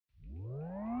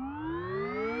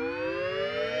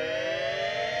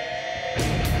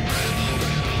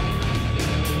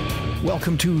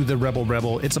Welcome to The Rebel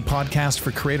Rebel. It's a podcast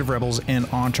for creative rebels and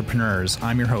entrepreneurs.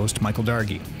 I'm your host, Michael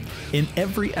Dargy. In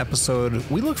every episode,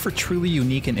 we look for truly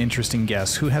unique and interesting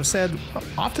guests who have said,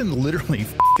 often literally,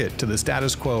 F it to the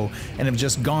status quo and have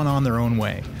just gone on their own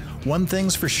way. One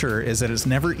thing's for sure is that it's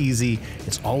never easy,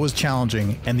 it's always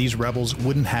challenging, and these rebels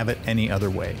wouldn't have it any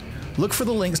other way. Look for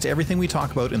the links to everything we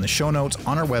talk about in the show notes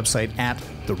on our website at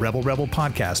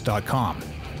therebelrebelpodcast.com.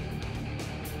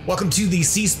 Welcome to the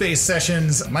cSPACE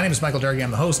sessions. My name is Michael Dargy.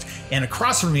 I'm the host, and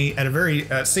across from me at a very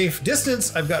safe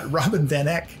distance, I've got Robin Van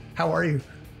Eck. How are you?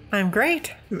 I'm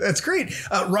great. That's great.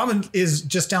 Robin is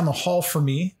just down the hall from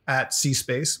me at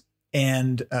cSPACE,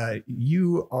 and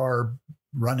you are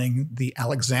running the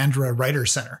Alexandra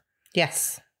Writers Center.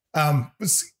 Yes.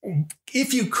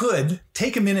 If you could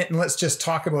take a minute and let's just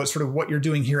talk about sort of what you're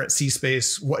doing here at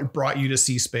cSPACE, what brought you to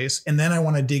cSPACE, and then I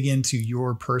want to dig into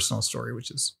your personal story,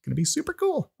 which is going to be super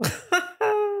cool.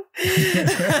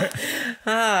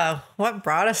 What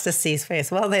brought us to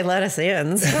cSPACE? Well, they let us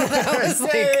in. So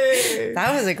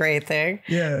that was a great thing.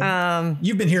 Yeah.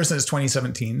 You've been here since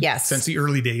 2017. Yes. Since the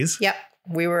early days. Yep.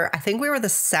 I think we were the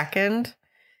second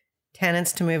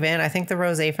tenants to move in. I think the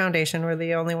Rosé Foundation were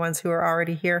the only ones who were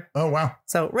already here. Oh, wow.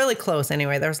 So really close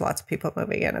anyway. There was lots of people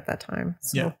moving in at that time.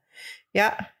 So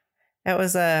yeah, it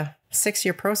was a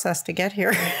 6-year process to get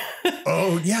here.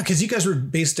 Oh, yeah. Because you guys were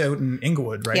based out in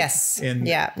Inglewood, right? Yes. In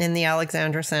the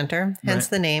Alexandra Center, hence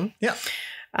the name. Yeah.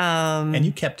 And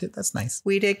you kept it. That's nice.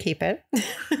 We did keep it.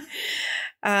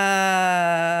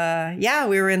 Yeah,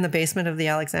 we were in the basement of the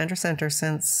Alexandra Center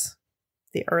since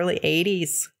the early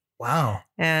 80s. Wow.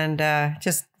 And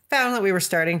just found that we were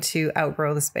starting to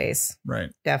outgrow the space. Right.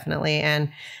 Definitely.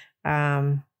 And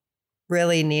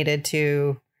really needed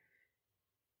to,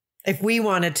 if we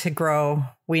wanted to grow,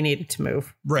 we needed to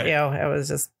move. Right. You know, it was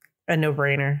just a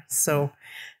no-brainer. So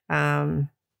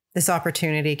this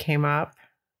opportunity came up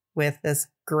with this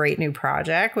great new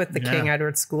project with the King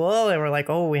Edward School. And we're like,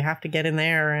 oh, we have to get in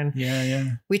there.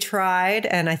 And we tried.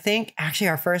 And I think actually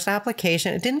our first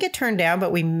application, it didn't get turned down,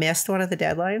 but we missed one of the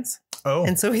deadlines. Oh.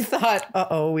 And so we thought,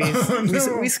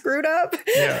 we screwed up.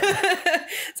 Yeah.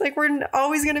 It's like, we're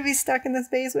always going to be stuck in this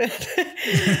basement.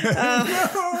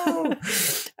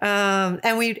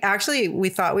 And we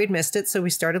thought we'd missed it. So we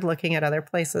started looking at other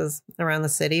places around the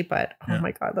city. But oh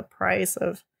my God, the price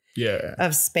of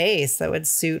space that would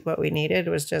suit what we needed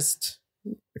was just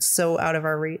so out of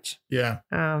our reach. Yeah.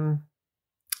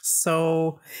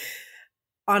 So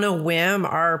on a whim,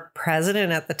 our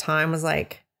president at the time was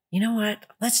like, you know what?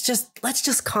 Let's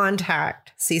just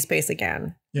contact cSPACE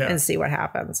again and see what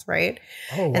happens. Right.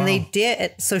 Oh, wow. And they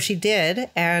did. So she did,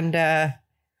 and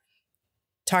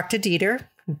talked to Doerr.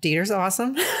 Doerr's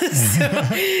awesome.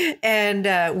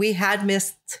 And we had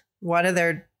missed one of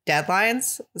their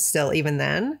deadlines still even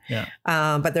then. Yeah.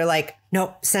 But they're like,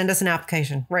 nope, send us an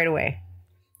application right away.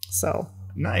 So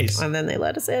nice. And then they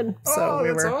let us in. So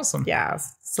that's awesome. Yeah.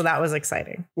 So that was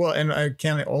exciting. Well, and I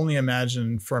can only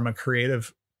imagine from a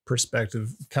creative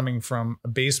perspective, coming from a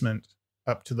basement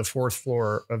up to the 4th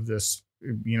floor of this,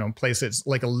 place. It's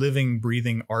like a living,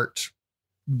 breathing art,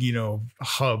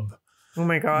 hub. Oh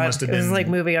my God. It was like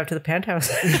moving up to the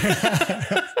penthouse.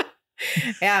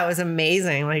 Yeah, it was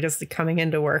amazing. Like just coming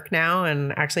into work now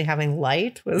and actually having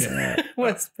light was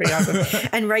pretty awesome.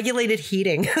 And regulated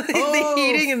heating. The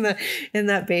heating in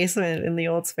that basement in the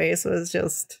old space was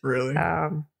just really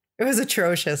it was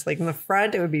atrocious. Like in the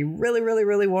front, it would be really, really,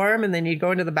 really warm. And then you'd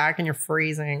go into the back and you're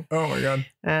freezing. Oh my God.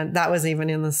 And that was even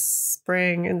in the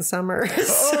spring and summer.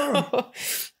 So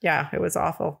yeah, it was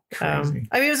awful. Crazy.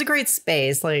 I mean, it was a great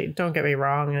space. Like, don't get me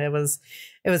wrong. It was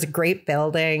a great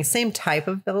building, same type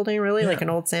of building, really, like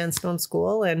an old sandstone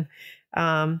school. And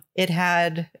it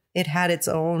had its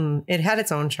own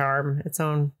charm, its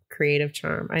own creative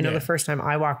charm. I know the first time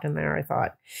I walked in there, I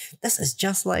thought, this is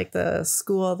just like the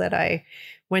school that I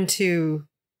went to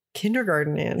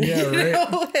kindergarten in. Yeah,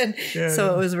 right.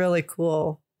 So it was really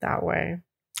cool that way.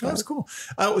 Oh, that's cool.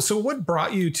 So what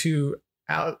brought you to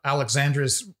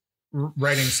Alexandra's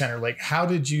Writing Center? Like, how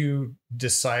did you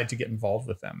decide to get involved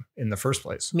with them in the first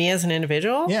place? Me as an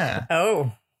individual? Yeah.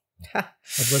 Oh,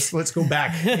 let's go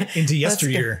back into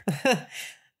yesteryear. That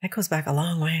goes back a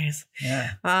long ways.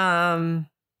 Yeah. Well,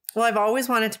 I've always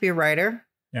wanted to be a writer.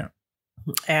 Yeah.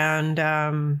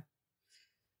 And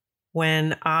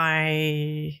when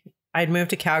I'd moved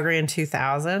to Calgary in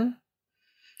 2000,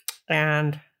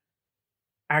 and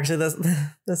actually,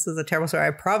 this is a terrible story.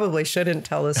 I probably shouldn't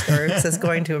tell this story because it's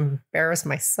going to embarrass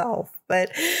myself.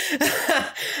 But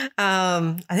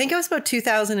I think it was about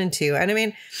 2002. And I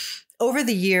mean, over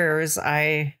the years,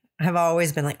 I have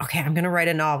always been like, okay, I'm going to write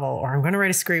a novel, or I'm going to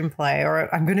write a screenplay,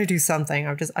 or I'm going to do something.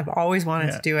 I've always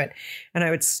wanted to do it. And I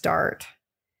would start,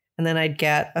 and then I'd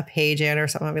get a page in or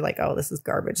something. I'd be like, oh, this is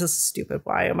garbage. This is stupid.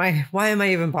 Why am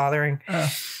I even bothering?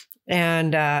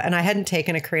 And I hadn't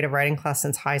taken a creative writing class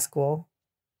since high school,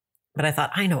 but I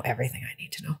thought, I know everything I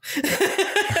need to know.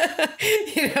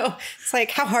 It's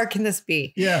like, how hard can this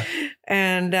be? Yeah.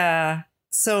 And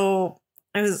so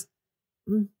I was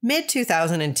mid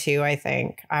 2002, I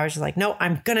think. I was just like, no,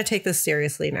 I'm going to take this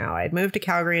seriously now. I'd moved to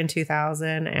Calgary in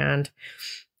 2000, and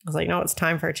I was like, no, it's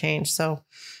time for a change. So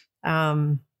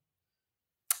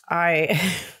I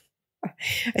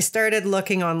started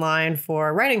looking online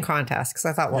for writing contests, because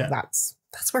I thought, well, that's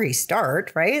where you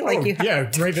start, right? Like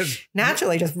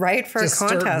naturally just write for a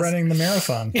contest. Start running the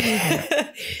marathon.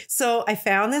 So I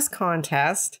found this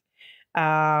contest,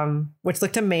 which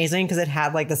looked amazing because it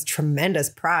had like this tremendous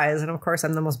prize. And of course,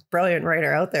 I'm the most brilliant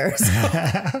writer out there. So.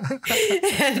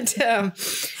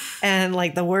 and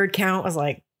like the word count was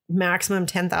like maximum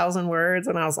 10,000 words.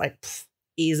 And I was like,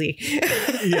 easy.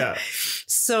 Yeah.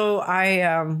 So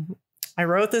I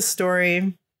wrote this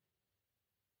story,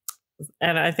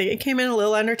 and I think it came in a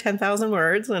little under 10,000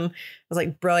 words, and I was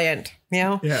like, brilliant,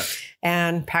 Yeah.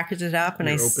 And packaged it up, and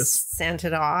I sent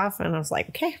it off, and I was like,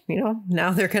 okay,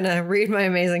 now they're going to read my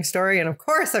amazing story. And of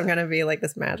course I'm going to be like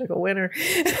this magical winner.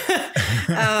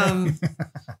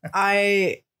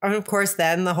 Of course,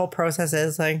 then the whole process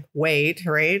is like, wait,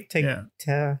 right.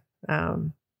 To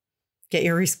get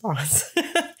your response.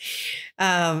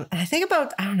 I think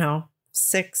about, I don't know,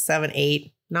 6, 7,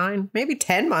 8, 9, maybe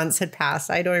 10 months had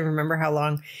passed. I don't even remember how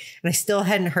long. And I still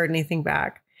hadn't heard anything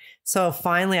back. So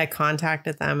finally I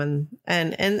contacted them, and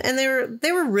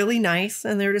they were really nice.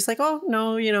 And they were just like, oh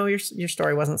no, your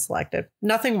story wasn't selected.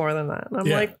 Nothing more than that. And I'm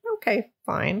like, okay,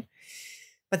 fine.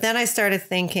 But then I started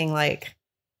thinking like,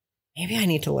 maybe I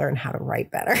need to learn how to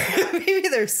write better. Maybe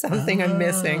there's something I'm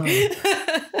missing.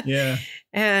 Yeah.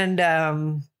 And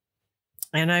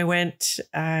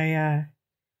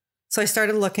so I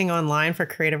started looking online for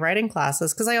creative writing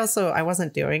classes, because I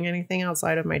wasn't doing anything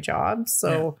outside of my job.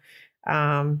 So,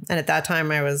 and at that time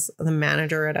I was the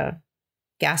manager at a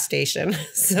gas station.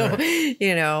 So, I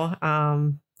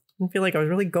didn't feel like I was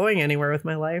really going anywhere with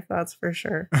my life. That's for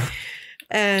sure.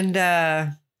 And,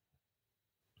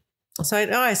 so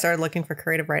I started looking for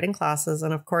creative writing classes.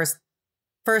 And of course,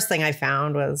 first thing I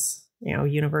found was,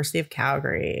 University of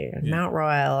Calgary and Mount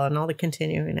Royal and all the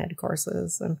continuing ed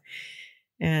courses. But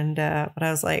I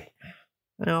was like,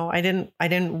 no, I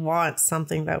didn't want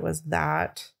something that was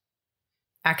that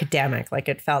academic. Like,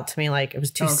 it felt to me like it was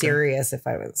too serious if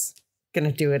I was going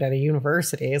to do it at a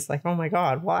university. It's like, oh my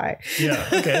God, why? Yeah.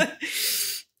 Okay.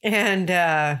 And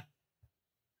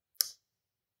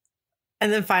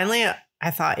then finally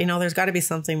I thought, there's got to be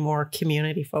something more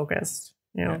community focused,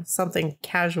 something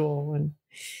casual and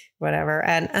whatever.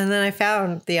 And then I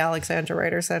found the Alexandra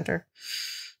Writers Center.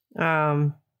 I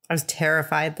was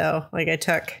terrified though. Like it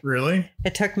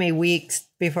took me weeks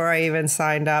before I even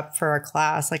signed up for a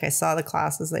class. Like I saw the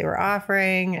classes they were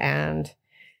offering, and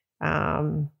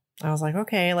I was like,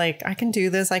 okay, like I can do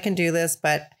this.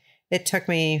 But it took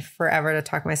me forever to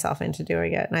talk myself into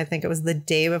doing it. And I think it was the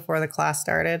day before the class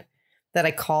started that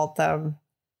I called them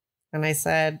and I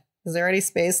said, is there any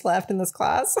space left in this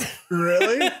class?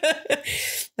 Really?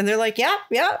 And they're like, yeah.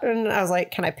 And I was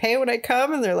like, can I pay when I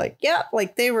come? And they're like, yeah.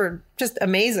 Like they were just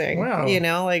amazing. Wow.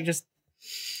 Like just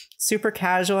super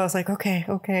casual. I was like,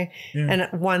 okay. Yeah.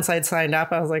 And once I'd signed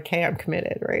up, I was like, hey, I'm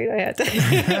committed, right?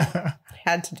 I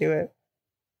had to do it.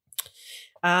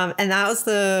 And that was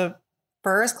the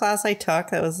first class I took.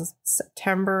 That was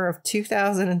September of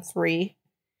 2003.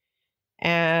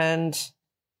 And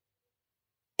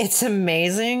it's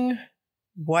amazing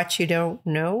what you don't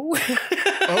know.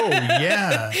 Oh,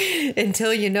 yeah.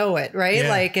 Until you know it, right? Yeah.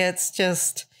 Like it's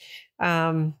just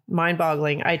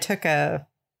mind-boggling. It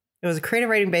was a creative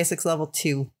writing basics level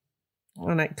 2.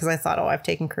 Because I thought, I've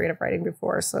taken creative writing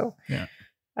before. So, yeah.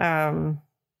 And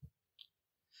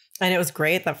it was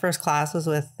great. That first class was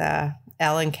with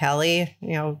Ellen Kelly,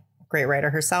 great writer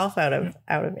herself out of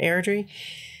Airdrie.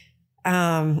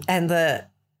 And the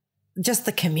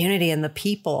community and the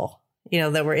people,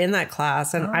 that were in that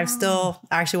class. And I've still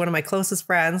actually one of my closest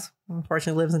friends,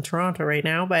 unfortunately lives in Toronto right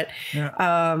now, but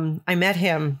I met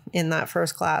him in that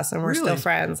first class and we're still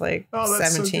friends like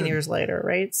 17 years later.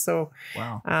 Right. So,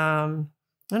 wow.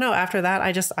 I know after that,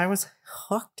 I was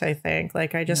hooked, I think.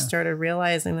 Like I just started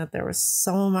realizing that there was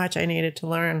so much I needed to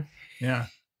learn. Yeah.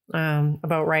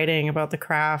 About writing, about the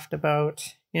craft,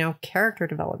 about, character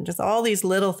development, just all these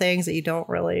little things that you don't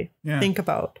really think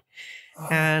about. Oh.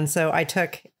 And so I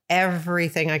took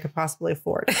everything I could possibly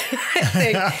afford I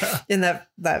think, in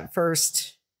that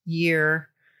first year.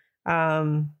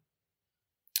 And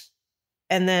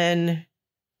then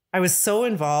I was so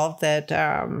involved that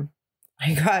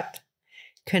I got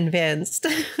convinced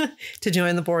to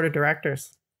join the board of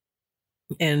directors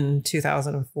in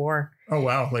 2004. Oh,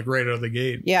 wow. Like right out of the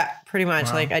gate. Yeah, pretty much.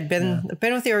 Wow. Like I'd been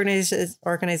with the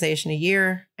organization a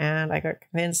year, and I got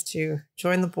convinced to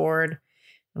join the board,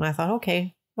 and I thought,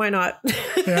 okay, why not?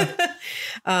 Yeah.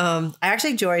 I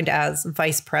actually joined as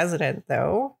vice president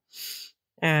though.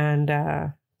 And,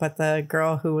 but the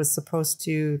girl who was supposed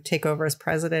to take over as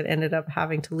president ended up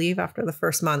having to leave after the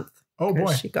first month. Oh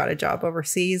boy. She got a job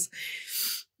overseas.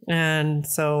 And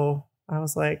so I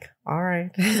was like, all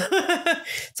right.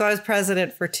 So I was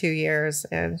president for 2 years.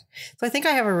 And so I think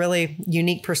I have a really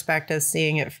unique perspective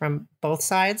seeing it from both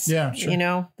sides. Yeah, sure. You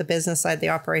know, the business side, the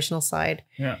operational side.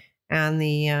 Yeah. And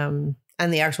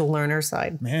the actual learner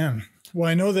side. Man. Well,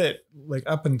 I know that like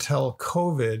up until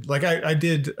COVID, like I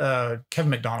did, Kevin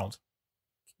McDonald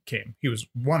came. He was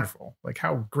wonderful. Like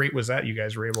how great was that? You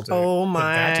guys were able to Oh put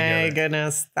that my together.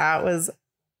 goodness. That was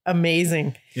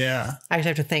amazing. Yeah. I actually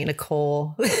have to thank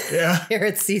Nicole Yeah. here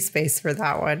at cSPACE for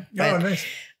that one. Oh, But, nice.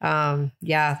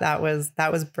 yeah, that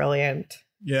was brilliant.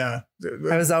 Yeah.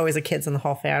 I was always a Kids in the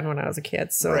Hall fan when I was a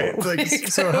kid. So, right. Like,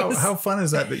 so it was- how fun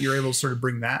is that you're able to sort of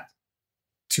bring that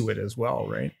to it as well,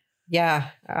 right? Yeah,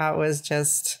 it was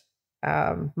just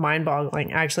mind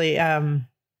boggling. Actually,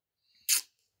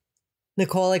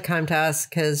 Nicole had come to us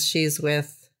because she's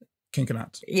with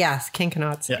Kinkanauts. Yes,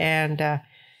 Kinkanauts. Yeah. And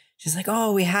she's like,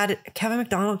 oh, we had Kevin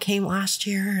McDonald came last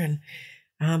year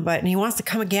and he wants to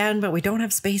come again, but we don't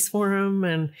have space for him.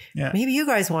 And maybe you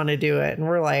guys want to do it. And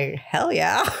we're like, hell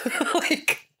yeah.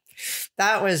 Like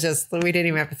that was just, we didn't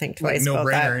even have to think twice like, no about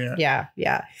brainer, that. Yeah.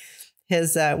 Yeah.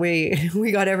 His,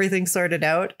 we got everything sorted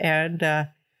out, and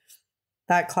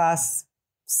that class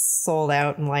sold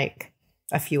out in like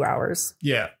a few hours.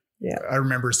 Yeah. Yeah. I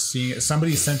remember seeing it.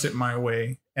 Somebody sent it my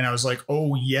way and I was like,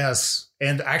 oh yes.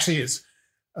 And actually it's,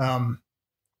 I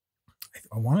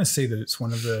want to say that it's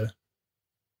one of the,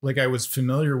 like I was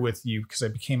familiar with you because I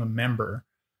became a member,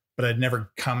 but I'd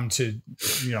never come to,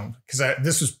 you know, because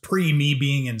this was pre me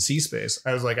being in cSPACE.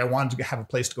 I was like, I wanted to have a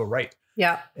place to go write.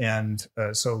 Yeah. And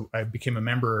so I became a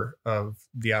member of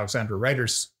the Alexandra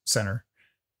Writers Center.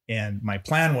 And my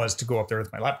plan was to go up there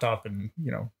with my laptop and,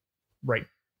 you know, write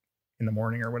in the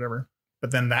morning or whatever.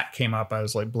 But then that came up. I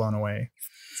was like blown away.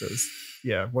 So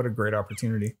yeah, what a great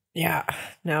opportunity. Yeah,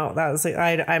 no, that was,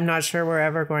 I'm not sure we're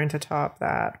ever going to top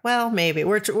that. Well, maybe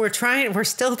we're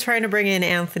still trying to bring in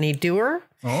Anthony Doerr.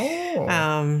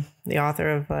 Oh, the author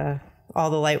of All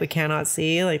the Light We Cannot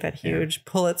See, like that huge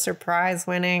Pulitzer Prize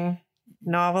winning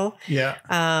novel. Yeah.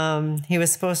 He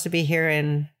was supposed to be here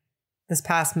in this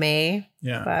past May.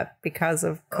 Yeah. But because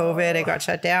of COVID, it got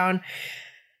shut down.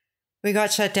 We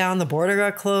got shut down. The border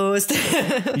got closed.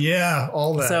 Yeah,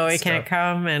 all that. So he can't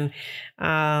come.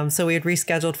 And so we had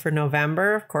rescheduled for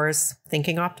November, of course,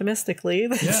 thinking optimistically.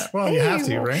 Yeah, well, you have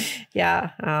to, right? Yeah.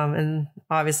 And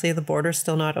obviously the border's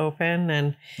still not open.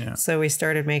 And so we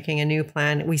started making a new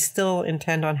plan. We still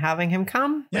intend on having him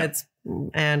come. Yeah.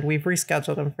 And we've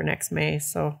rescheduled him for next May.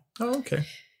 So. Oh, okay.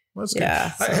 Well, that's good.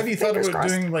 Yeah. So have you thought about crossed.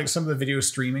 doing like some of the video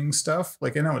streaming stuff?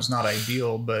 Like, I know it's not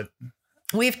ideal, but.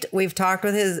 We've talked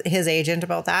with his agent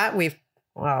about that.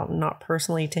 Well, not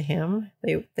personally to him.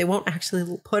 They won't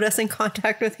actually put us in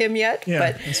contact with him yet. Yeah,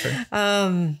 but that's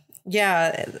fair.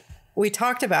 Yeah, we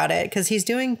talked about it because he's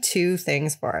doing two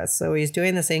things for us. So he's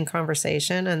doing this in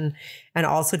conversation and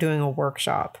also doing a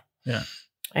workshop. Yeah.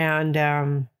 And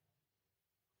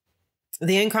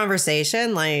the in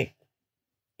conversation, like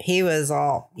he was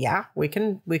all, yeah, we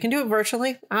can do it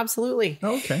virtually. Absolutely.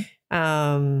 Oh, okay.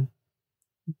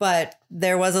 But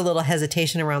there was a little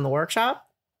hesitation around the workshop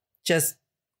just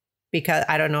because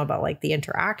I don't know about like the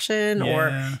interaction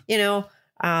or, you know,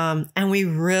 and we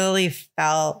really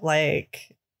felt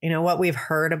like, you know, what we've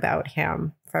heard about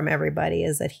him from everybody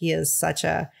is that he is such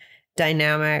a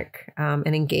dynamic and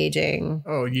engaging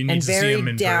you need and to very see him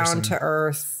in down person. to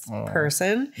earth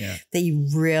person that you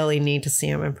really need to see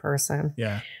him in person.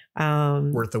 Yeah.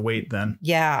 Worth the wait then.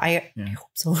 Yeah, I hope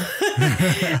so.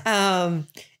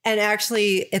 And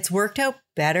actually it's worked out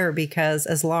better because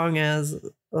as long as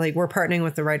like we're partnering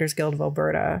with the Writers Guild of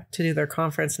Alberta to do their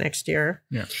conference next year.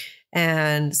 Yeah.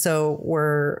 And so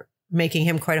we're making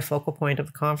him quite a focal point of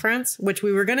the conference, which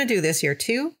we were going to do this year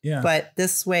too. Yeah. But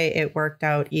this way it worked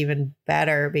out even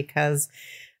better because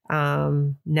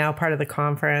now part of the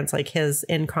conference, like his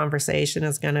in conversation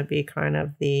is going to be kind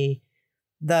of the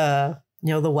you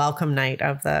know, the welcome night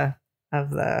of the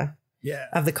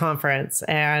conference.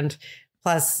 And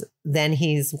Plus, then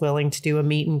he's willing to do a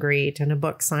meet and greet and a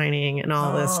book signing and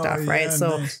all this stuff, right? Yeah,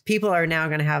 so nice. people are now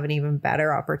going to have an even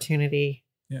better opportunity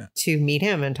to meet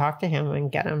him and talk to him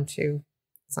and get him to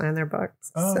sign their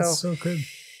books. Oh, that's so good.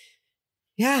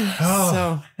 Yeah.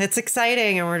 So it's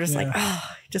exciting. And we're just like,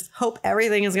 just hope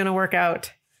everything is going to work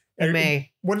out in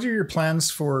May. What are your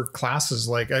plans for classes?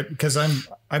 Like, because I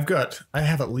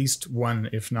have at least one,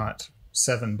 if not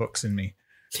 7 books in me.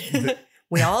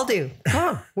 We all do.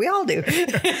 We all do.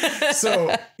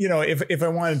 So, if I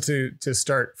wanted to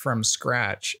start from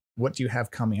scratch, what do you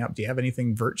have coming up? Do you have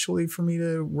anything virtually for me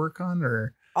to work on,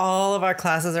 or? All of our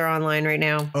classes are online right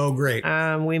now. Oh, great.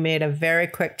 We made a very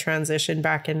quick transition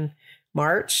back in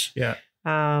March. Yeah.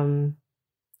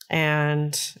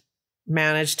 And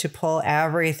managed to pull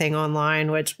everything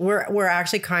online, which we're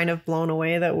actually kind of blown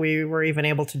away that we were even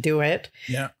able to do it.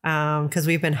 Yeah. Because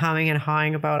we've been humming and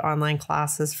hawing about online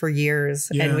classes for years.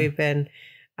 Yeah. And we've been,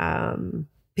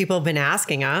 people have been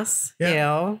asking us,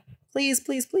 please,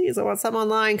 I want some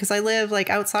online because I live like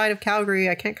outside of Calgary.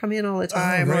 I can't come in all the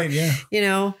time. Oh, right,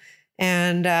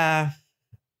 and,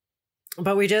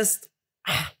 but we just,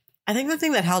 I think the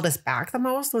thing that held us back the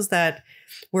most was that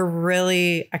we're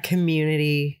really a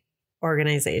community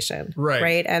organization,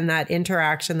 right? And that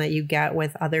interaction that you get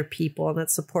with other people and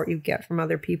that support you get from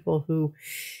other people who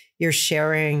you're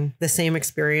sharing the same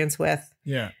experience with,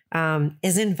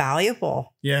 is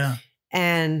invaluable. Yeah.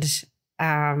 And,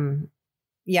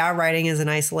 writing is an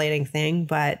isolating thing,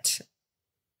 but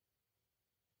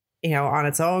on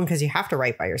its own, because you have to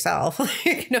write by yourself.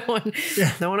 no one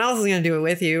else is going to do it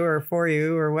with you or for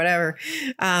you or whatever.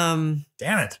 Damn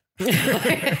it.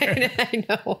 I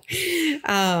know.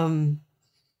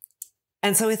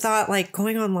 And so we thought like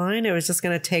going online, it was just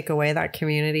going to take away that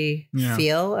community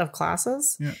feel of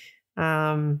classes. Yeah.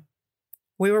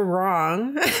 We were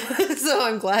wrong. So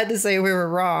I'm glad to say we were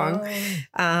wrong.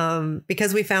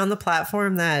 Because we found the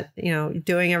platform that,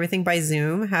 doing everything by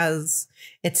Zoom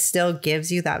it still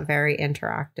gives you that very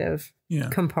interactive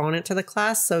component to the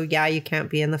class. So you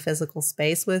can't be in the physical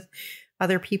space with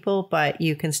other people, but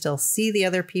you can still see the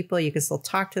other people. You can still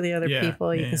talk to the other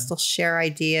people. You can still share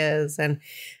ideas. And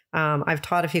I've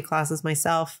taught a few classes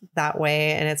myself that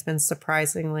way, and it's been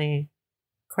surprisingly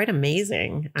quite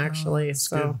amazing, actually.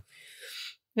 So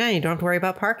you don't have to worry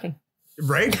about parking.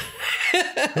 Right.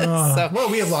 Well,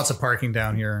 we have lots of parking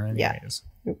down here anyways.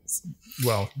 Yeah. Oops.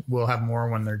 Well, we'll have more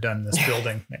when they're done this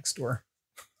building next door.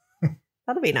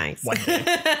 That'll be nice. One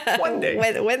day.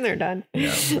 When they're done.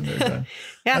 Yeah, when they're done.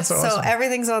 That's awesome. So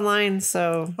everything's online.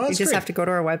 So you just have to go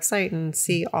to our website and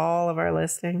see all of our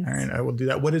listings. All right, I will do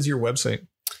that. What is your website?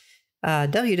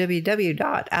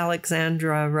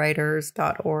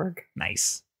 www.alexandrawriters.org.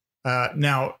 Nice.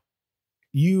 Now,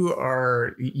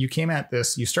 you came at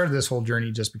this, you started this whole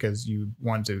journey just because you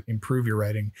wanted to improve your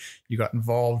writing. You got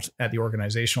involved at the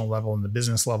organizational level and the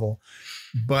business level,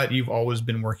 but you've always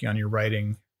been working on your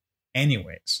writing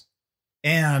anyways.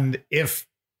 And if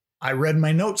I read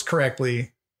my notes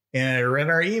correctly and I read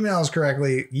our emails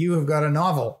correctly, you have got a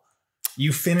novel.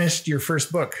 You finished your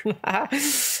first book.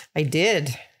 I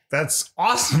did. That's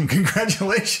awesome.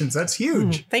 Congratulations. That's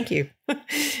huge. Thank you.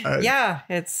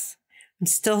 I'm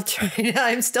still trying.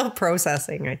 I'm still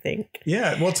processing, I think.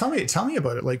 Yeah. Well, tell me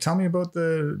about it. Like, tell me about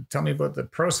the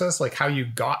process, like how you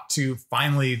got to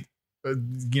finally,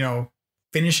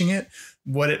 finishing it,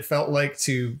 what it felt like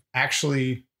to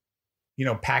actually,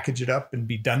 package it up and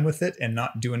be done with it and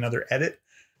not do another edit.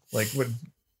 Like,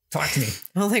 talk to me.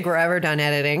 I don't think we're ever done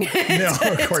editing. No,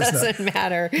 of course not. It doesn't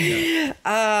matter. No.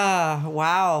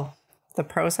 Wow. The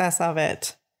process of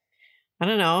it. I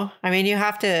don't know. I mean, you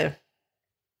have to.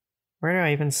 Where do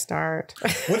I even start?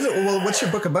 What's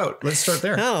your book about? Let's start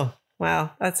there. Oh,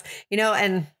 wow. That's,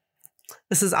 and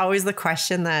this is always the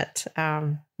question that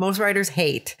most writers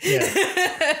hate.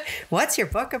 Yeah. What's your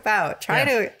book about? Try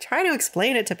to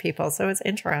explain it to people so it's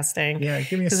interesting. Yeah,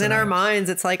 give me a because in our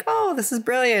minds it's like, oh, this is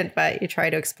brilliant, but you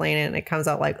try to explain it and it comes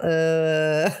out like,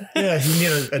 Yeah,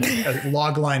 you need a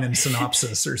log line and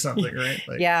synopsis or something, right?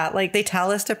 Like they tell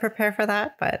us to prepare for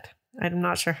that, but I'm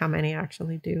not sure how many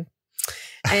actually do.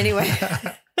 Anyway,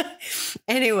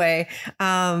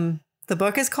 the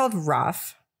book is called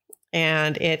Rough,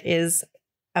 and it is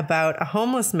about a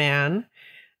homeless man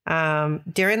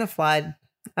during the flood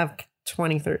of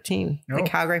 2013, the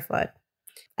Calgary flood.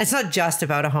 It's not just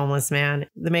about a homeless man.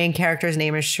 The main character's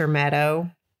name is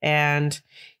Shermeadow, and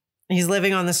he's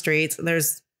living on the streets.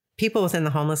 There's people within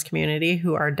the homeless community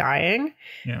who are dying,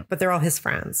 but they're all his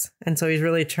friends. And so he's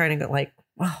really trying to get like,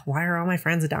 well, why are all my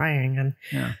friends dying? And,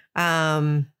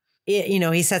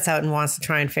 he sets out and wants to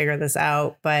try and figure this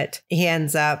out, but he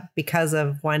ends up, because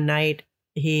of one night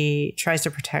he tries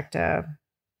to protect a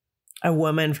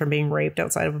woman from being raped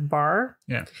outside of a bar.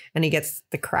 Yeah. And he gets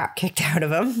the crap kicked out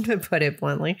of him, to put it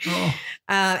bluntly. Oh.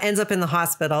 Ends up in the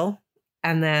hospital.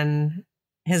 And then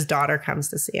his daughter comes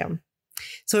to see him.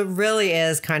 So it really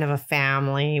is kind of a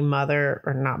family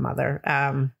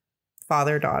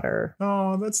father-daughter.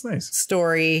 Oh, that's nice.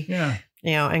 Story. Yeah.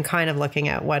 You know, and kind of looking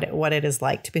at what it is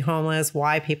like to be homeless,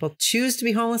 why people choose to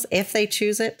be homeless if they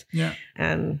choose it. Yeah.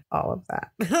 And all of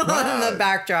that on the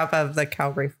backdrop of the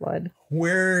Calgary flood.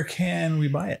 Where can we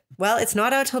buy it? Well, it's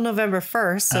not out till November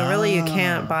 1st. So really you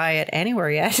can't buy it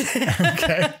anywhere yet.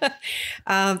 Okay.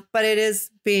 But it is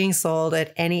being sold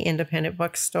at any independent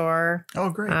bookstore.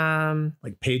 Oh, great.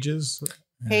 Like Pages?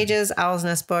 Pages, Owl's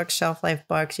Nest Books, Shelf Life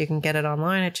Books. You can get it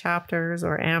online at Chapters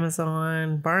or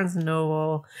Amazon, Barnes &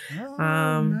 Noble.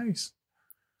 Oh, nice.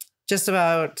 Just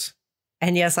about,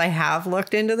 and yes, I have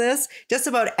looked into this, just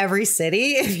about every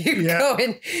city. If you go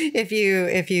in, if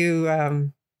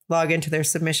you log into their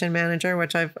submission manager,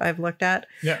 which I've looked at,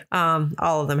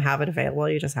 all of them have it available.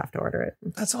 You just have to order it.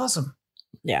 That's awesome.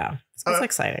 Yeah. So it's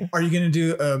exciting. Are you going to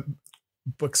do a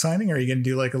book signing? Or are you going to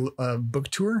do like a book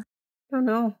tour? I don't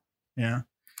know. Yeah.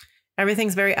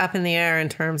 Everything's very up in the air in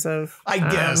terms of, I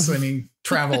guess. I mean,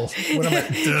 travel. What am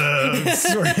I?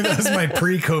 Sorry, that's my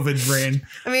pre-COVID brain.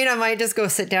 I mean, I might just go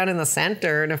sit down in the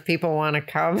center, and if people want to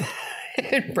come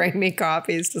and bring me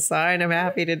copies to sign, I'm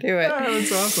happy to do it. Yeah,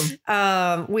 that's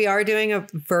awesome. We are doing a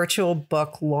virtual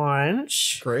book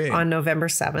launch on November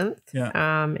 7th. Yeah.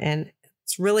 And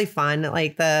it's really fun.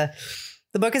 Like the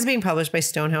book is being published by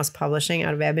Stonehouse Publishing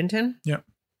out of Edmonton. Yeah.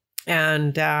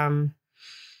 And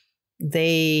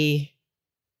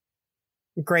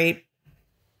great,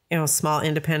 small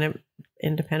independent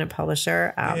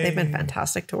publisher. They've been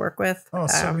fantastic to work with. Oh,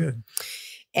 so good.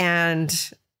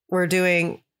 And we're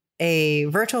doing a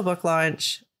virtual book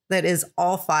launch that is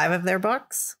all 5 of their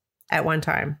books at one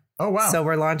time. Oh, wow. So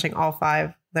we're launching all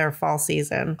 5 their fall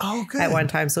season at one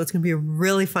time. So it's going to be a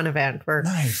really fun event.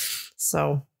 Nice.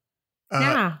 So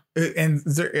yeah. And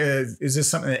is this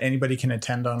something that anybody can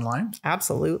attend online?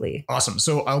 Absolutely. Awesome.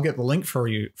 So I'll get the link from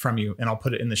you and I'll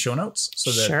put it in the show notes so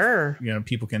that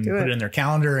people can put it in their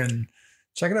calendar and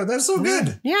check it out. That's so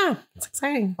good. Yeah. It's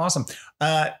exciting. Awesome.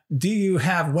 Do you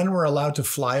have, when we're allowed to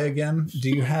fly again, do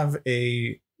you have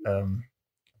a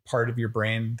part of your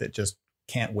brain that just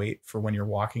can't wait for when you're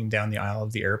walking down the aisle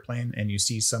of the airplane and you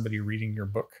see somebody reading your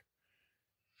book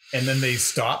and then they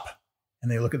stop and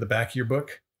they look at the back of your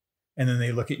book? And then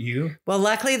they look at you. Well,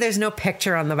 luckily, there's no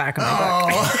picture on the back of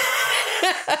my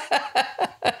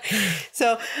book.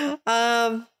 So,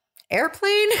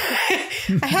 airplane.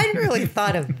 I hadn't really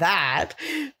thought of that,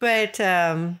 but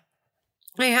I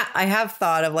have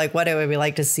thought of like what it would be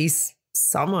like to see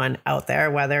someone out there,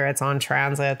 whether it's on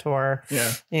transit or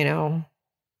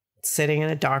sitting in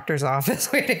a doctor's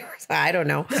office waiting. I don't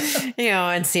know,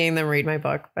 and seeing them read my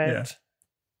book. But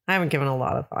I haven't given a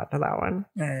lot of thought to that one.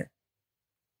 All right.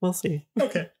 We'll see.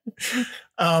 Okay.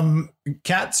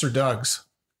 Cats or dogs?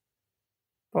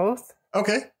 Both.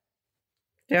 Okay.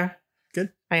 Yeah.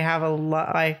 Good. I have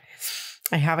I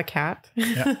have a cat.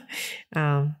 Yeah.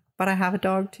 But I have a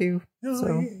dog too. Oh,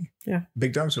 so yeah.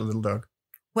 Big dogs or little dog?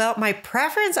 Well, my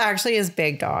preference actually is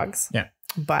big dogs. Yeah.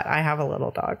 But I have a little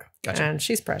dog. Gotcha. And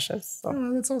she's precious. So.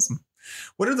 Oh, that's awesome.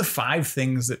 What are the 5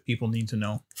 things that people need to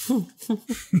know?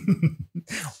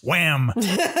 Wham.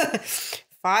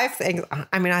 5 things.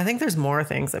 I mean, I think there's more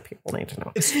things that people need to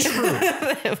know. It's true.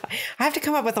 I have to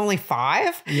come up with only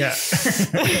 5? Yeah.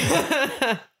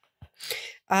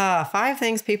 5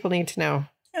 things people need to know.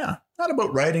 Yeah. Not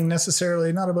about writing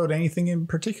necessarily, not about anything in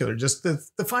particular. Just the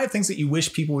 5 things that you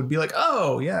wish people would be like,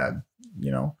 oh, yeah,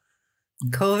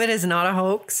 COVID is not a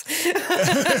hoax.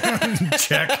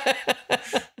 Check.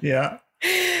 Yeah.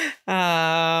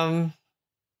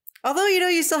 Although,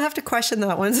 you still have to question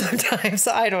that one sometimes.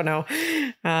 I don't know.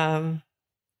 I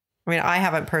mean, I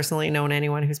haven't personally known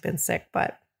anyone who's been sick,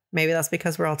 but maybe that's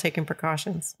because we're all taking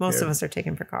precautions. Most of us are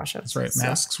taking precautions. That's right.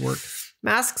 Masks work.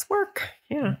 Masks work.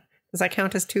 Yeah. Does that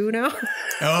count as 2 now?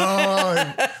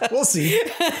 Oh, we'll see.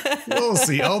 We'll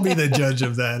see. I'll be the judge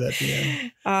of that at the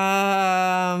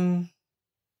end.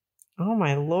 Oh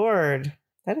my Lord.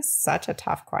 That is such a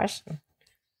tough question.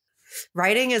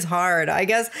 Writing is hard. I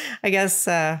guess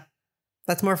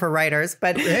that's more for writers,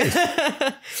 but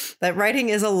that writing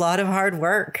is a lot of hard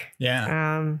work.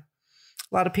 Yeah. A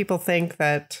lot of people think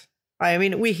that, I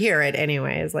mean, we hear it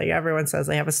anyways. Like everyone says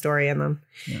they have a story in them,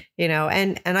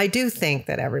 and I do think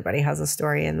that everybody has a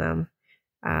story in them.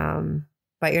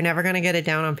 But you're never going to get it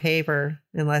down on paper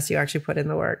unless you actually put in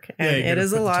the work. And it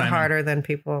is a lot harder than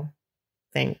people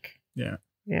think. Yeah.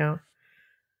 Yeah.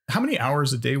 How many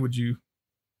hours a day would you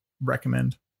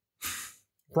recommend?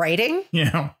 Writing?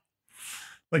 Yeah.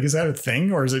 Like, is that a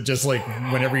thing, or is it just like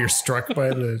whenever you're struck by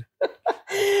the?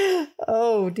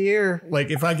 Oh dear. Like,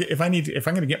 if I'm going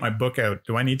to get my book out,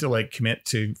 do I need to like commit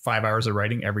to 5 hours of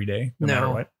writing every day, no matter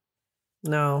what?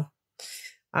 No.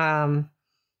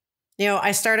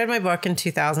 I started my book in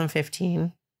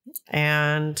 2015,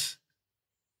 and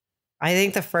I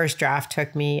think the first draft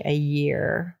took me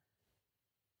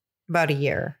about a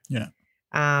year. Yeah.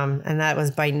 And that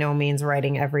was by no means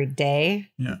writing every day.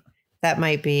 Yeah. That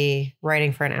might be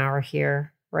writing for an hour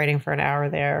here, writing for an hour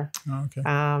there. Oh,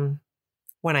 okay.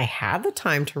 When I had the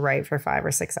time to write for 5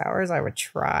 or 6 hours, I would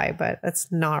try, but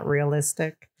that's not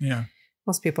realistic. Yeah.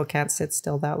 Most people can't sit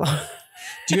still that long.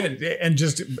 And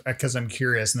just because I'm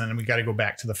curious, and then we got to go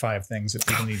back to the 5 things that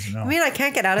people need to know. I mean, I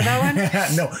can't get out of that one.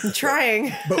 No, I'm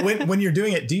trying. But when you're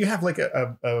doing it, do you have like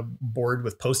a board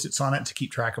with Post-its on it to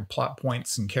keep track of plot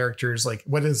points and characters? Like,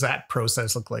 what does that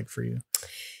process look like for you?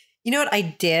 You know what I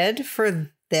did for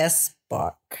this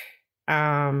book?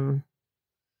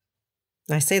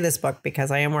 I say this book because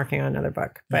I am working on another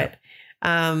book, but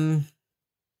that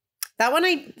one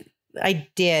I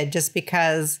did just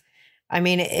because, I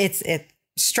mean, it's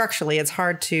structurally, it's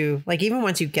hard to, like, even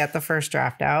once you get the first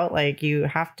draft out, like, you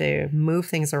have to move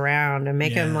things around and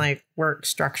make them like work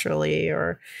structurally,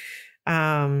 or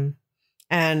and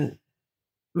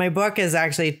my book is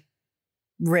actually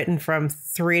written from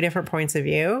 3 different points of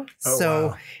view. Oh, so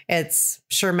wow. It's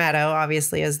Sure Meadow,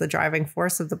 obviously, is the driving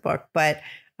force of the book, but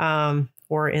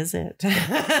or is it?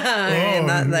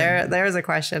 There's a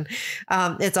question.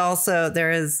 It's also,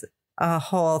 there is a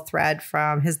whole thread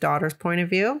from his daughter's point of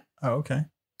view. Oh, okay.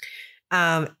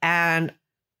 And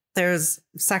there's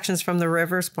sections from the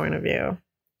river's point of view.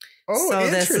 Oh, so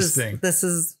interesting. This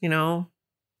is,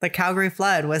 the Calgary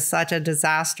flood was such a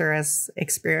disastrous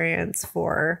experience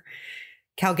for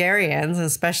Calgarians,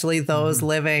 especially those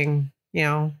living,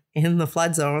 in the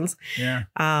flood zones. Yeah.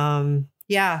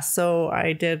 So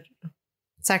I did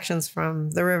sections from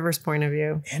the river's point of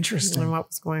view. Interesting. And what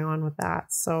was going on with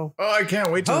that. So I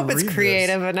can't wait to hope it's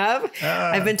creative enough.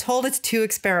 I've been told it's too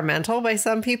experimental by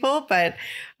some people, but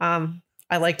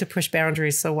I like to push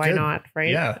boundaries, so why not, right?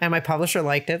 Yeah. And my publisher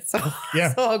liked it, so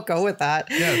so I'll go with that.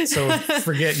 Yeah. So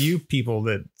forget you people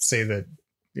that say that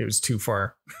it was too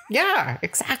far. Yeah,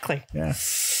 exactly. Yeah.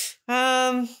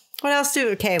 What else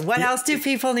do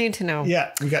people need to know?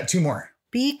 Yeah, we got 2 more.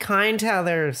 Be kind to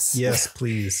others. Yes,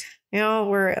 please.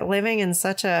 We're living in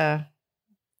such a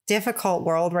difficult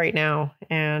world right now,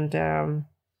 and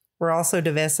we're also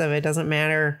divisive. It doesn't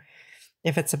matter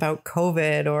if it's about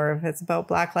COVID, or if it's about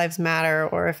Black Lives Matter,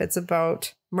 or if it's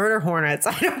about murder hornets.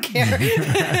 I don't care.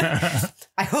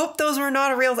 I hope those were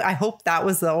not a real. I hope that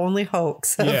was the only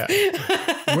hoax. Yeah.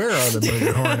 Where are the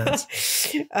murder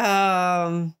hornets?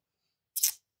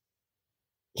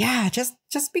 Yeah,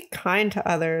 just be kind to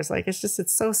others. Like,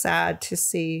 it's so sad to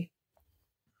see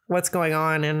what's going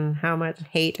on and how much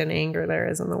hate and anger there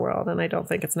is in the world. And I don't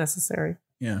think it's necessary.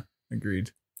 Yeah,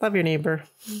 agreed. Love your neighbor.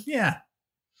 Yeah.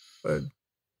 But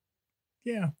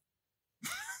yeah.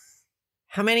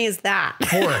 How many is that?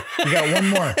 4. You got 1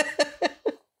 more.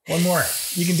 1 more.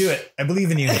 You can do it. I believe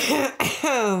in you.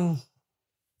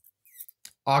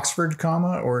 Oxford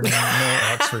comma or no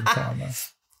Oxford comma?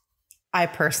 I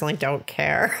personally don't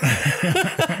care.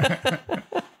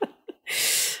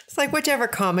 It's like whichever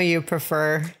comma you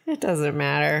prefer. It doesn't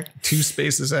matter. 2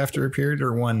 spaces after a period,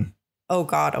 or 1? Oh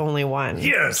God, only 1.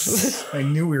 Yes. I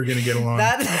knew we were going to get along.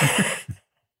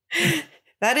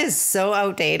 That is so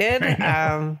outdated.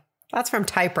 That's from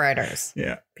typewriters.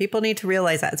 Yeah. People need to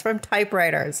realize that. It's from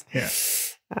typewriters. Yeah.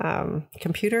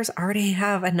 Computers already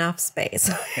have enough space.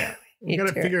 Yeah. You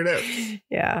got to figure it out.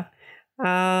 Yeah.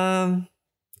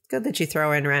 Good that you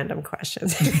throw in random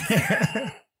questions.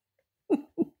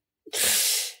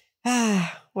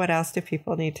 What else do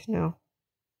people need to know?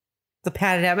 The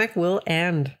pandemic will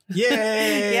end.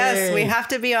 Yay! Yes, we have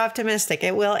to be optimistic.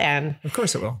 It will end. Of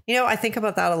course it will. I think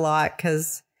about that a lot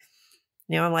because,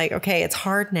 I'm like, okay, it's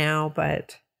hard now,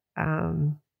 but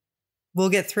we'll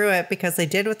get through it, because they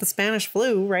did with the Spanish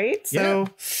flu, right? So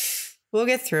we'll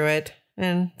get through it,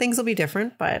 and things will be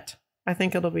different, but I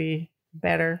think it'll be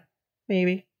better,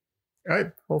 maybe.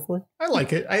 Hopefully. I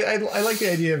like it. I like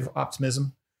the idea of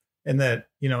optimism, and that,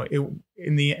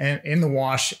 in the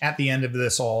wash at the end of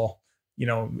this all,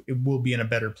 it will be in a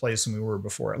better place than we were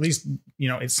before. At least,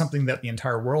 it's something that the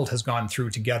entire world has gone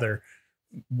through together.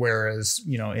 Whereas,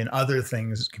 in other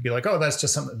things, it could be like, oh, that's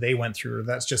just something they went through, or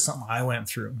that's just something I went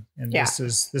through. And this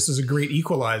is a great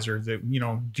equalizer that,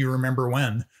 do you remember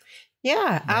when?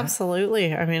 Yeah,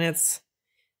 absolutely. I mean, it's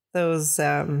those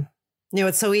You know,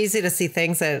 it's so easy to see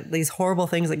these horrible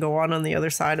things that go on the other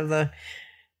side of the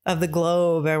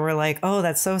globe. And we're like, oh,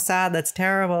 that's so sad. That's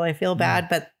terrible. I feel bad.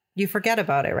 But you forget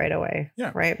about it right away.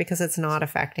 Yeah. Right. Because it's not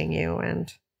affecting you.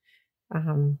 And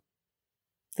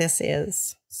this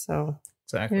is. So.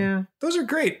 Exactly. Yeah. Those are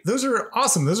great. Those are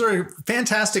awesome. Those are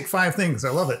fantastic 5 things. I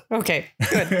love it. Okay,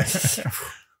 good.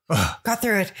 Got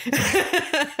through it.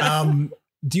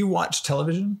 Do you watch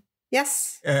television?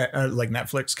 Yes. Like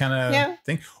Netflix kind of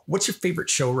thing? What's your favorite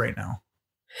show right now?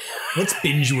 What's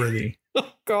binge worthy? Oh,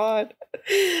 God.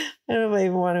 I don't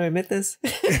even want to admit this.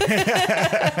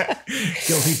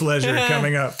 Guilty pleasure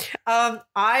coming up.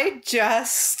 I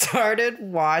just started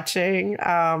watching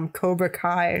Cobra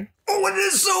Kai. Oh, it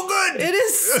is so good. It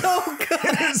is so good.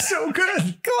 It is so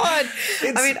good. God.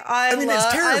 I mean,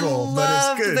 it's terrible, I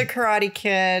but it's good. The Karate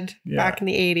Kid back in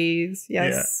the 80s.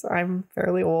 Yes, I'm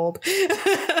fairly old.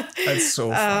 That's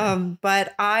so funny.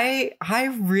 But I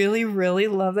really, really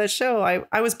love that show.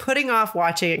 I was putting off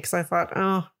watching it because I thought,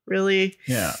 oh, really?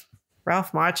 Yeah.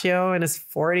 Ralph Macchio in his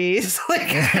 40s.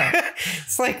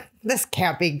 It's like, this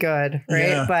can't be good, right?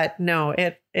 Yeah. But no,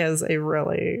 it is a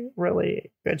really,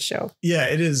 really good show. Yeah,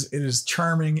 it is. It is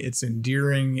charming. It's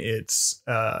endearing. It's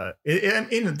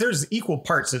there's equal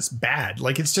parts. It's bad.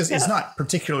 Like it's not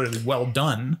particularly well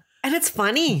done. And it's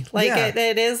funny. Like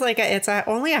it is like it's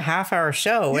only a half-hour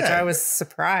show, which I was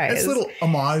surprised. It's little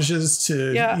homages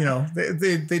to you know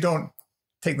they don't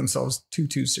take themselves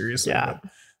too seriously. Yeah.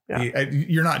 But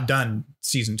you're not done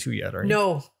season 2 yet, are you?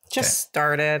 No, just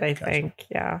started. I think.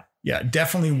 Yeah. Yeah,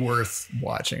 definitely worth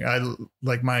watching. I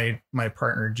like my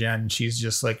partner Jen. She's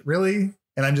just like, really,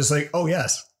 and I'm just like, oh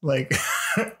yes, like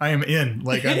I am in.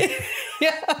 Like, I'm,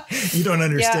 you don't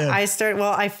understand.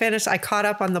 Yeah, I finished. I caught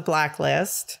up on the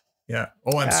Blacklist. Yeah.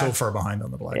 Oh, I'm so far behind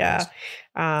on the Blacklist.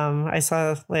 Yeah. I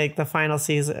saw like the final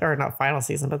season, or not final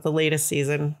season, but the latest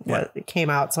season came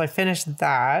out. So I finished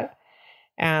that.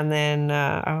 And then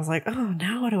I was like, oh,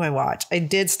 now what do I watch? I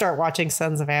did start watching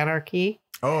Sons of Anarchy.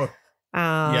 Oh,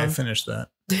 I finished that.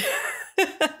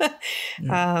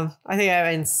 I think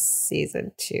I'm in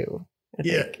season 2. And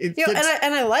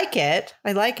I like it.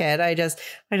 I like it. I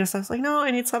was like, no,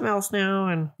 I need something else now.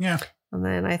 And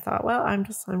then I thought, well, I'm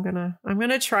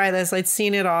gonna try this. I'd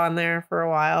seen it on there for a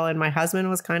while, and my husband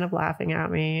was kind of laughing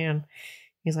at me, and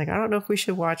he's like, I don't know if we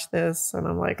should watch this. And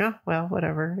I'm like, oh, well,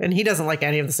 whatever. And he doesn't like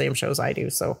any of the same shows I do.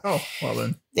 So, oh, well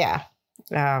then. Yeah.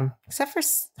 Except for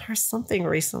something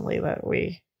recently that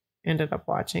we ended up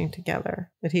watching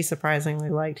together that he surprisingly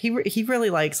liked. He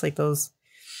really likes like those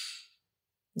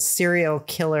serial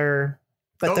killer,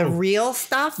 but the real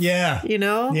stuff. Yeah. You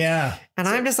know? Yeah. And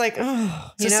I'm just like,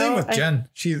 oh, it's the same with Jen.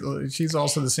 She's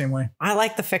also the same way. I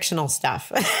like the fictional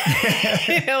stuff.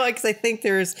 You know, because I think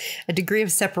there's a degree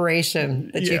of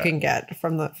separation that you can get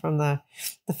from the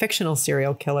fictional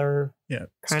serial killer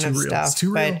kind of stuff. It's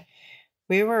too real.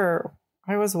 But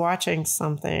I was watching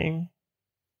something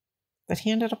that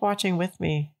he ended up watching with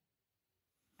me.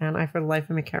 And I, for the life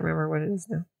of me, can't remember what it is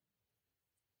now.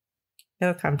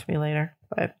 It'll come to me later.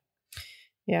 But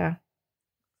yeah.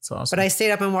 That's awesome. But I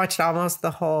stayed up and watched almost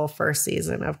the whole first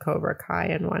season of Cobra Kai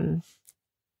in one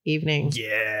evening.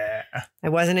 Yeah. I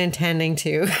wasn't intending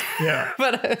to. Yeah.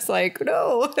 But I was like,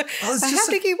 no, I have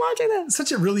to keep watching this.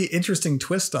 Such a really interesting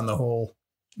twist on the whole,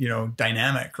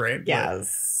 dynamic, right?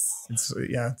 Yes. They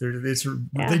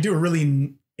do a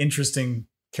really interesting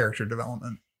character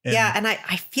development. And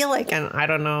I feel like, and I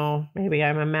don't know, maybe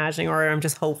I'm imagining or I'm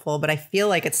just hopeful, but I feel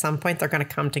like at some point they're going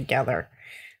to come together,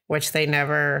 which they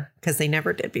never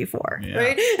did before. Yeah,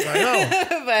 right? I know.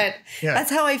 But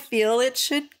that's how I feel it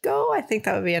should go. I think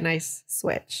that would be a nice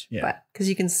switch. Yeah. But because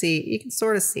you can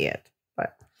sort of see it,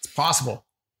 but it's possible.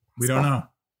 We don't know.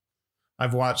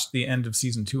 I've watched the end of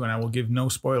season 2 and I will give no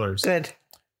spoilers. Good.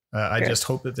 I just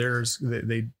hope that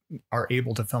they are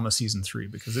able to film a season 3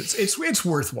 because it's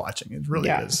worth watching. It really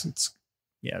is. It's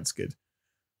good.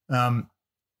 One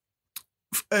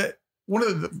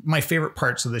of my favorite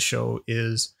parts of the show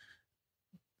is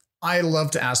I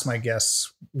love to ask my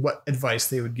guests what advice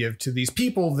they would give to these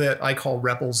people that I call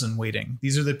rebels in waiting.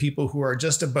 These are the people who are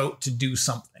just about to do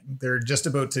something. They're just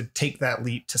about to take that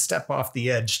leap, to step off the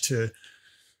edge, but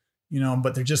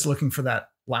they're just looking for that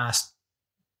last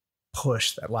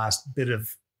push, that last bit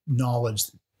of knowledge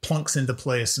that plunks into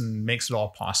place and makes it all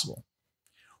possible.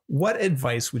 What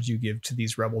advice would you give to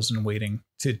these rebels in waiting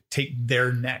to take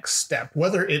their next step,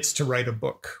 whether it's to write a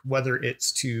book, whether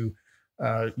it's to,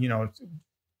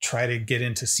 try to get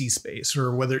into cSPACE,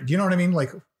 or whether, do you know what I mean?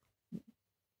 Like,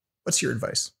 what's your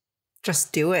advice?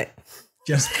 Just do it.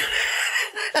 I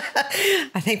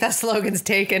think that slogan's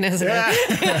taken, isn't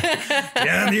it?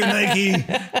 Damn you, Nike.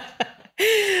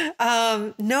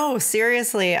 No,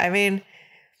 seriously. I mean,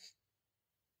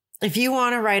 if you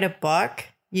want to write a book,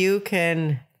 you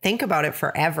can think about it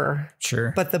forever.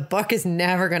 Sure. But the book is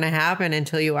never going to happen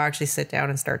until you actually sit down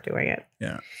and start doing it.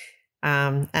 Yeah.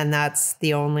 And that's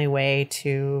the only way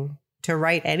to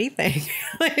write anything,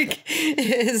 like,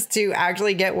 is to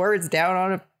actually get words down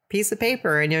on a piece of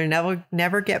paper, and you'll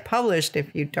never get published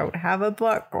if you don't have a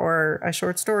book or a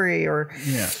short story or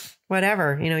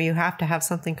whatever. You know, you have to have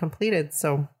something completed.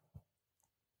 So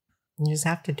you just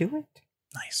have to do it.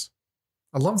 Nice.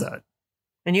 I love that.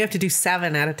 And you have to do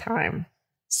 7 at a time.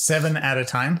 7 at a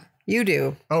time? You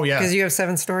do. Oh, yeah. Because you have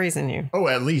 7 stories in you. Oh,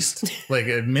 at least. Like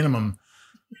a minimum.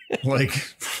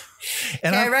 Like...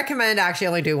 And I recommend actually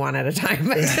only do 1 at a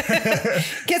time. It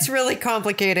gets really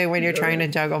complicated when you're trying to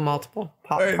juggle multiple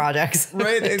projects.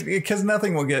 Right. Because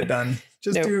nothing will get done.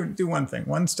 Just do one thing.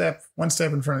 One step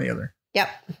in front of the other. Yep.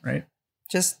 Right.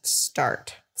 Just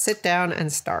start. Sit down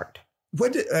and start.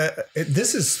 What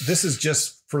this is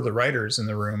just for the writers in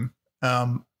the room.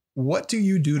 What do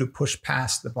you do to push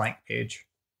past the blank page?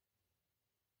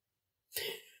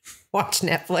 Watch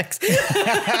Netflix.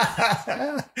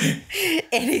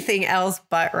 Anything else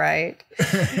but write.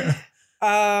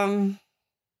 You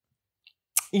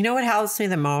know what helps me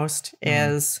the most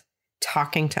is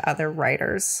talking to other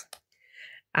writers.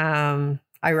 I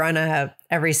run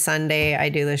every Sunday, I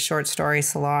do this short story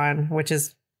salon, which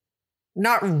is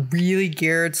not really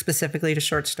geared specifically to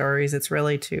short stories. It's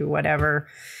really to whatever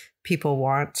people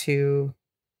want to,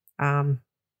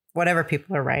 whatever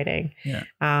people are writing. Yeah.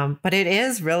 But it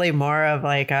is really more of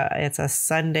like it's a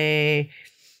Sunday.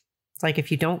 It's like,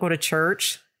 if you don't go to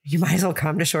church, you might as well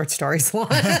come to Short Story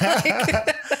Salon.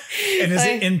 And is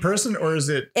it in person or is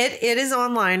it? It is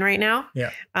online right now.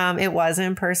 Yeah. It was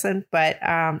in person, but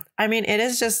I mean, it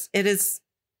is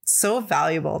so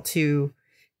valuable to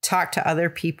talk to other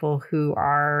people who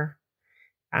are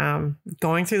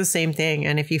going through the same thing.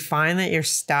 And if you find that you're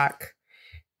stuck,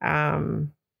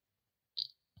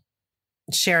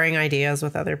 sharing ideas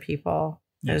with other people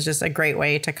is just a great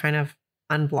way to kind of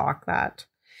unblock that,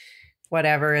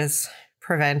 whatever is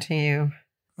preventing you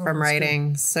from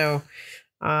writing. Good. So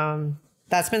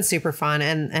that's been super fun.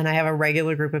 And I have a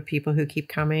regular group of people who keep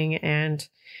coming, and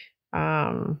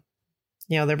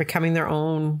you know, they're becoming their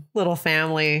own little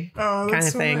family kind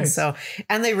of thing. Nice. So,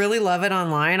 and they really love it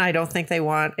online. I don't think they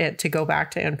want it to go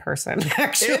back to in person,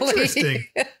 actually. Interesting.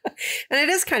 And it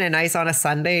is kind of nice on a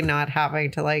Sunday, not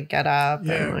having to like get up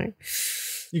and like,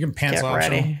 you can pants off.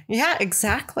 Ready. Yeah,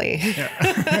 exactly.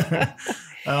 Yeah.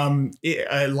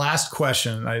 Last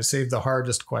question. I saved the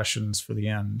hardest questions for the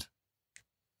end.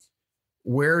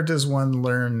 Where does one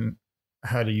learn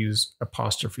how to use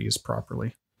apostrophes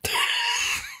properly?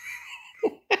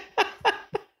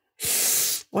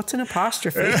 What's an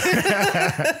apostrophe?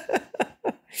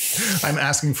 I'm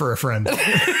asking for a friend. Do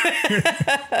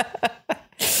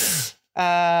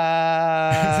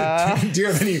you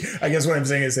have any, I guess what I'm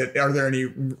saying is that, are there any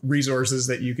resources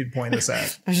that you could point us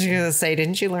at? I was just going to say,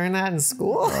 didn't you learn that in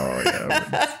school? Oh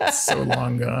yeah. So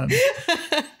long gone.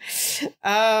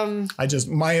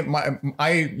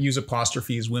 I use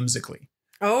apostrophes whimsically.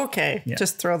 Oh, okay. Yeah.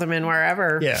 Just throw them in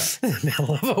wherever. Yeah. In the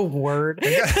middle of a word.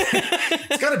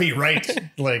 It's got to be right.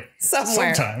 Like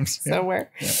somewhere. Sometimes.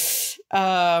 Somewhere.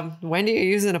 Yeah. When do you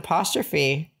use an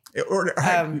apostrophe? Or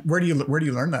where do you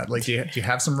learn that? Like, do you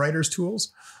have some writer's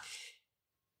tools?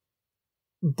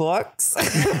 Books. All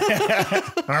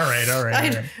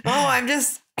right. I'm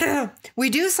just,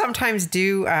 we do sometimes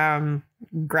do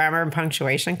grammar and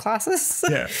punctuation classes.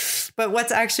 Yeah. But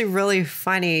what's actually really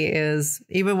funny is,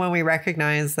 even when we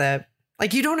recognize that,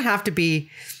 like, you don't have to be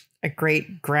a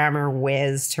great grammar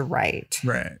whiz to write.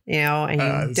 Right. You know,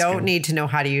 and you don't need to know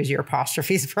how to use your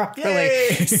apostrophes properly.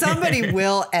 Yay! Somebody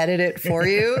will edit it for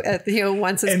you at,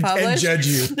 once it's published. And judge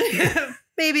you.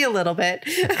 Maybe a little bit.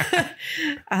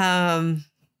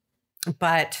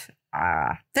 But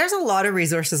there's a lot of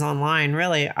resources online,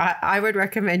 really. I would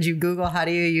recommend you Google how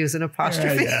do you use an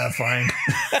apostrophe. Yeah, fine.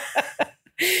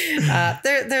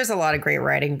 There's a lot of great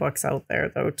writing books out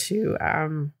there, though, too.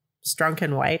 Strunk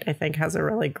and White, I think, has a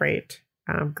really great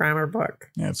grammar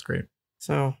book. Yeah, it's great.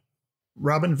 So,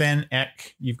 Robin Van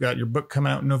Eck, you've got your book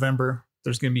coming out in November.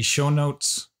 There's going to be show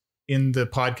notes in the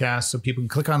podcast, so people can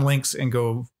click on links and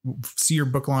go see your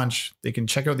book launch. They can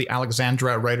check out the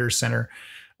Alexandra Writers Center.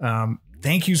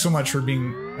 Thank you so much for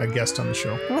being a guest on the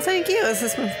show. Well, thank you. This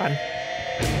has been fun.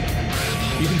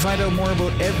 You can find out more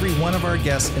about every one of our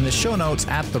guests in the show notes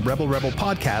at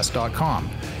therebelrebelpodcast.com.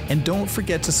 And don't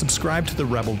forget to subscribe to The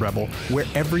Rebel Rebel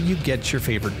wherever you get your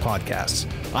favorite podcasts.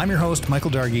 I'm your host, Michael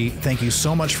Dargy. Thank you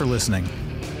so much for listening.